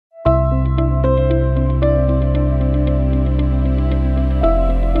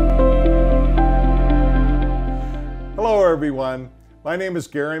everyone. My name is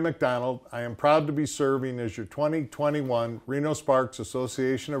Gary MacDonald. I am proud to be serving as your 2021 Reno Sparks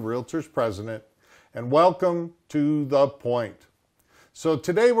Association of Realtors President, and welcome to The Point. So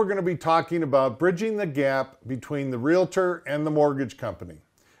today we're going to be talking about bridging the gap between the realtor and the mortgage company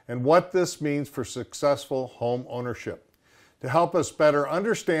and what this means for successful home ownership. To help us better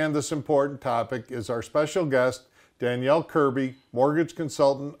understand this important topic is our special guest, Danielle Kirby, mortgage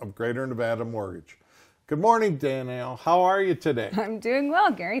consultant of Greater Nevada Mortgage. Good morning, Danielle. How are you today? I'm doing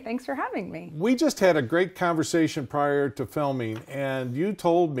well, Gary. Thanks for having me. We just had a great conversation prior to filming, and you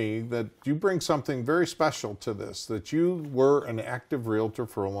told me that you bring something very special to this, that you were an active realtor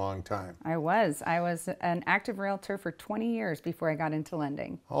for a long time. I was an active realtor for 20 years before I got into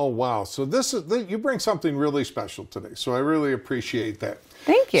lending. Oh, wow. So you bring something really special today, so I really appreciate that.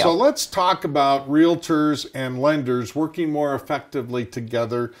 Thank you. So let's talk about realtors and lenders working more effectively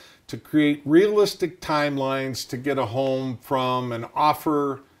together to create realistic timelines to get a home from an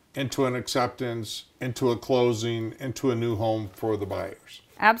offer into an acceptance, into a closing, into a new home for the buyers.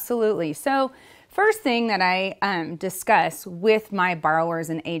 Absolutely. So first thing that I discuss with my borrowers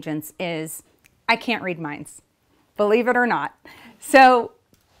and agents is I can't read minds, believe it or not. So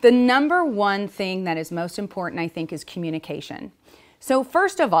the number one thing that is most important, I think, is communication. So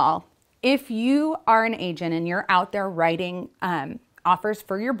first of all, if you are an agent and you're out there writing offers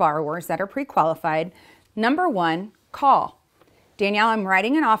for your borrowers that are pre-qualified, number one, call. Danielle, I'm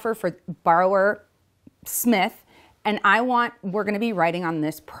writing an offer for borrower Smith, and we're going to be writing on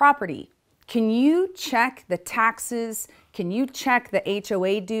this property. Can you check the taxes? Can you check the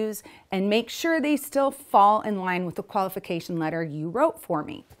HOA dues and make sure they still fall in line with the qualification letter you wrote for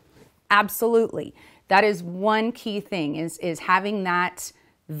me? Absolutely. That is one key thing, is having that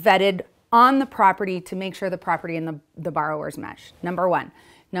vetted on the property to make sure the property and the borrowers mesh. Number one.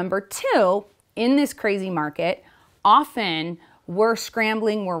 Number two, in this crazy market, often we're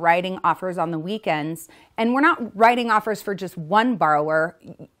scrambling, we're writing offers on the weekends, and we're not writing offers for just one borrower.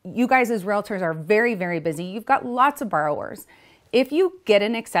 You guys as realtors are very, very busy. You've got lots of borrowers. If you get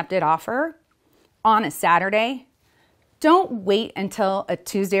an accepted offer on a Saturday, don't wait until a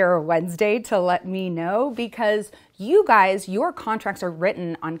Tuesday or a Wednesday to let me know, because you guys, your contracts are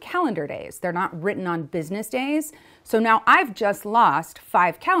written on calendar days. They're not written on business days. So now I've just lost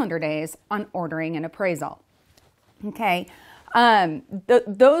 5 calendar days on ordering an appraisal. Okay.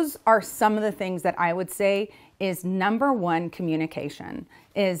 Those are some of the things that I would say is number one, communication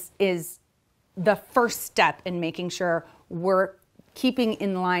is the first step in making sure we're keeping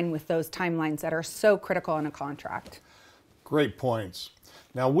in line with those timelines that are so critical in a contract. Great points.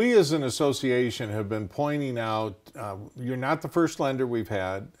 Now, we as an association have been pointing out, you're not the first lender we've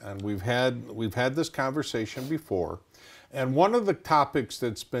had, and we've had this conversation before. And one of the topics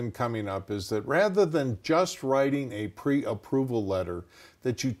that's been coming up is that rather than just writing a pre-approval letter,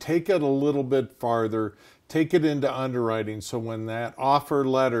 that you take it a little bit farther, take it into underwriting, so when that offer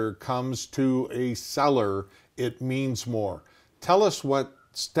letter comes to a seller, it means more. Tell us what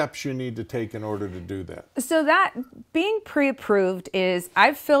steps you need to take in order to do that. So that being pre-approved is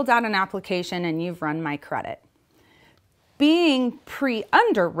I've filled out an application and you've run my credit. Being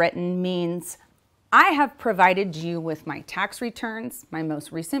pre-underwritten means I have provided you with my tax returns, my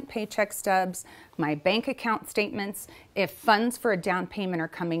most recent paycheck stubs, my bank account statements. If funds for a down payment are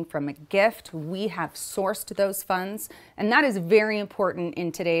coming from a gift, we have sourced those funds. And that is very important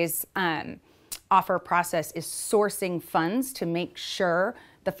in today's offer process, is sourcing funds to make sure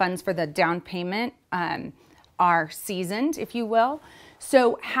the funds for the down payment are seasoned, if you will.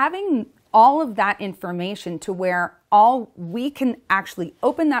 So having all of that information to where we can actually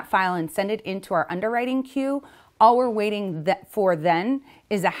open that file and send it into our underwriting queue, all we're waiting for then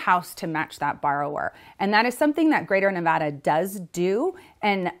is a house to match that borrower. And that is something that Greater Nevada does do.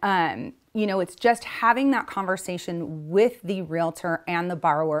 And it's just having that conversation with the realtor and the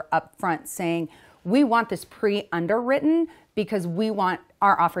borrower up front saying, we want this pre-underwritten because we want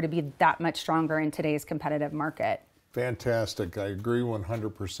our offer to be that much stronger in today's competitive market. Fantastic. I agree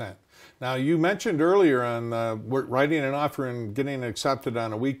 100%. Now, you mentioned earlier on writing an offer and getting accepted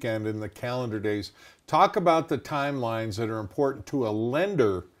on a weekend in the calendar days. Talk about the timelines that are important to a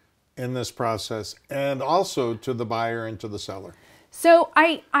lender in this process and also to the buyer and to the seller. So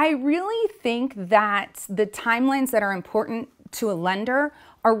I really think that the timelines that are important to a lender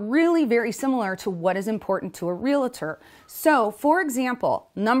are really very similar to what is important to a realtor. So, for example,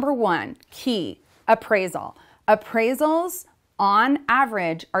 number one, key, appraisal. Appraisals on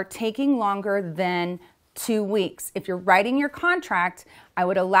average are taking longer than 2 weeks. If you're writing your contract, I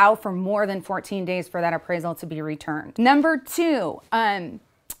would allow for more than 14 days for that appraisal to be returned. Number two,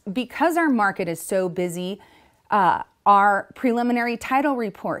 because our market is so busy, Our preliminary title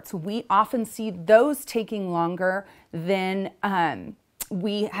reports, we often see those taking longer than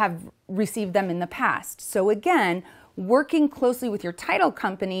we have received them in the past. So again, working closely with your title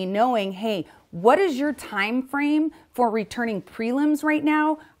company, knowing, hey, what is your time frame for returning prelims right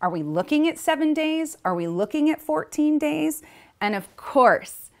now? Are we looking at 7 days? Are we looking at 14 days? And of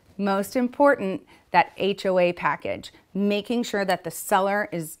course, most important, that HOA package, making sure that the seller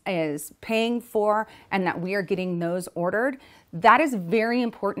is paying for and that we are getting those ordered. That is very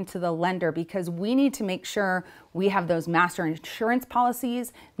important to the lender because we need to make sure we have those master insurance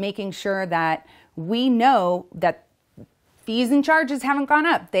policies, making sure that we know that fees and charges haven't gone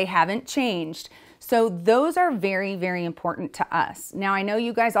up. They haven't changed. So those are very, very important to us. Now, I know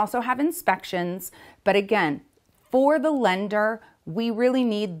you guys also have inspections, but again, for the lender, we really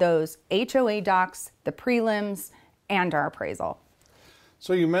need those HOA docs, the prelims, and our appraisal.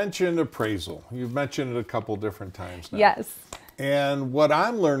 So you mentioned appraisal. You've mentioned it a couple different times now. Yes. And what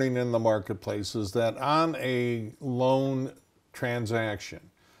I'm learning in the marketplace is that on a loan transaction,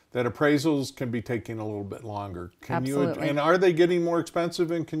 that appraisals can be taking a little bit longer. Absolutely. And are they getting more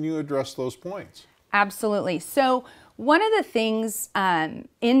expensive, and can you address those points? Absolutely. So one of the things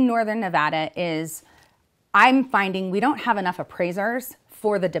in Northern Nevada is I'm finding we don't have enough appraisers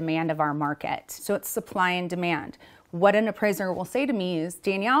for the demand of our market. So it's supply and demand. What an appraiser will say to me is,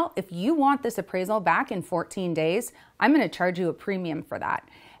 Danielle, if you want this appraisal back in 14 days, I'm going to charge you a premium for that.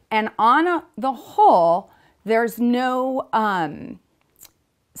 And on the whole, there's no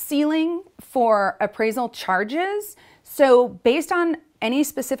ceiling for appraisal charges. So based on any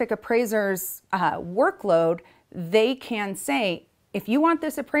specific appraiser's workload, they can say, if you want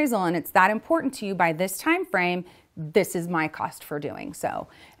this appraisal and it's that important to you by this time frame, this is my cost for doing so.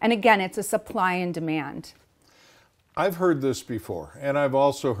 And again, it's a supply and demand. I've heard this before, and I've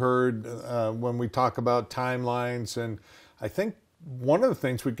also heard when we talk about timelines, and I think one of the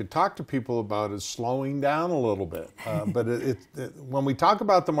things we could talk to people about is slowing down a little bit. But when we talk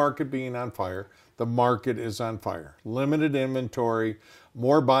about the market being on fire, the market is on fire. Limited inventory,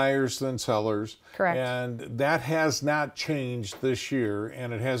 more buyers than sellers. Correct. And that has not changed this year,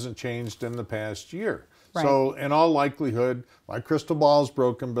 and it hasn't changed in the past year. Right. So in all likelihood, my crystal ball is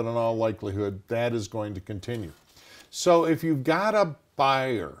broken, but in all likelihood, that is going to continue. So if you've got a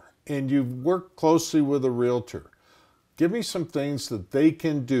buyer and you've worked closely with a realtor, give me some things that they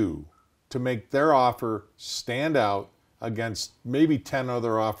can do to make their offer stand out against maybe 10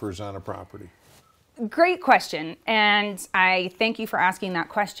 other offers on a property. Great question, and I thank you for asking that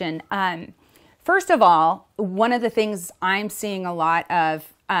question. First of all, one of the things I'm seeing a lot of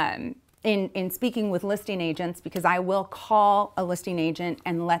in speaking with listing agents, because I will call a listing agent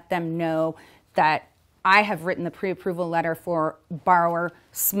and let them know that I have written the pre-approval letter for borrower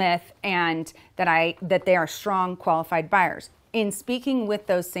Smith and that they are strong qualified buyers. In speaking with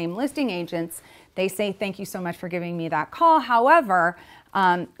those same listing agents, they say, thank you so much for giving me that call. However,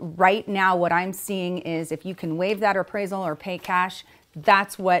 right now what I'm seeing is if you can waive that appraisal or pay cash,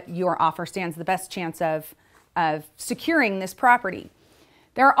 that's what your offer stands the best chance of securing this property.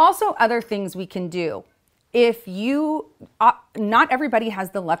 There are also other things we can do. If you, not everybody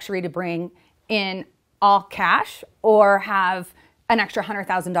has the luxury to bring in all cash or have an extra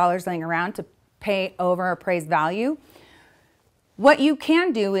 $100,000 laying around to pay over appraised value. What you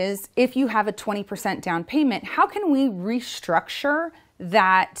can do is, if you have a 20% down payment, how can we restructure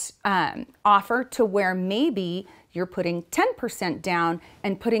that offer to where maybe you're putting 10% down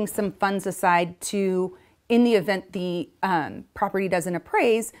and putting some funds aside to, in the event the property doesn't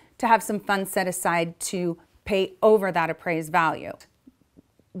appraise, to have some funds set aside to pay over that appraised value.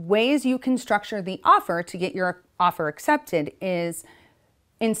 Ways you can structure the offer to get your offer accepted is,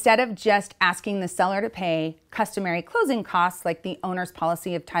 instead of just asking the seller to pay customary closing costs like the owner's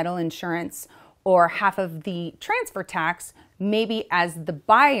policy of title insurance or half of the transfer tax, maybe as the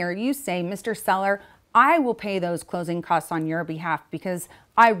buyer you say, Mr. Seller, I will pay those closing costs on your behalf because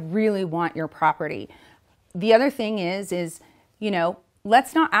I really want your property. The other thing is,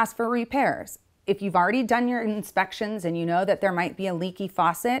 let's not ask for repairs. If you've already done your inspections and you know that there might be a leaky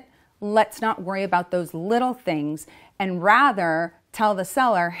faucet, let's not worry about those little things and rather tell the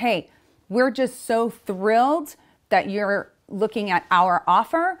seller, hey, we're just so thrilled that you're looking at our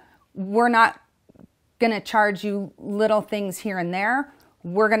offer. We're not going to charge you little things here and there.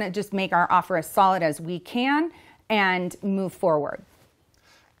 We're going to just make our offer as solid as we can and move forward.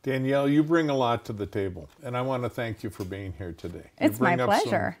 Danielle, you bring a lot to the table, and I want to thank you for being here today. It's my pleasure.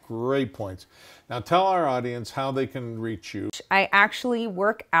 You bring up some great points. Now tell our audience how they can reach you. I actually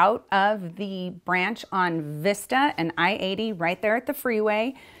work out of the branch on Vista and I-80 right there at the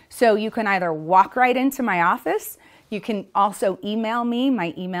freeway. So you can either walk right into my office, You can also email me.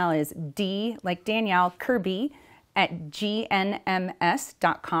 My email is D, like Danielle, Kirby @gnms.com,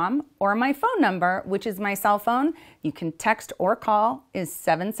 or my phone number, which is my cell phone, you can text or call, is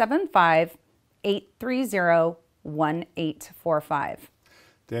 775-830-1845.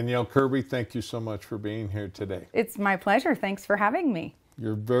 Danielle Kirby, thank you so much for being here today. It's my pleasure. Thanks for having me.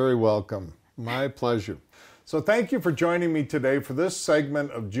 You're very welcome. My pleasure. So thank you for joining me today for this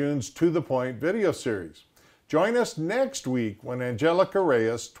segment of June's To The Point video series. Join us next week when Angelica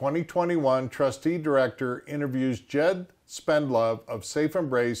Reyes, 2021 Trustee Director, interviews Jed Spendlove of Safe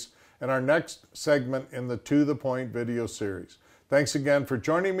Embrace in our next segment in the To The Point video series. Thanks again for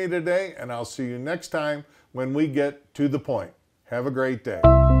joining me today, and I'll see you next time when we get to the point. Have a great day.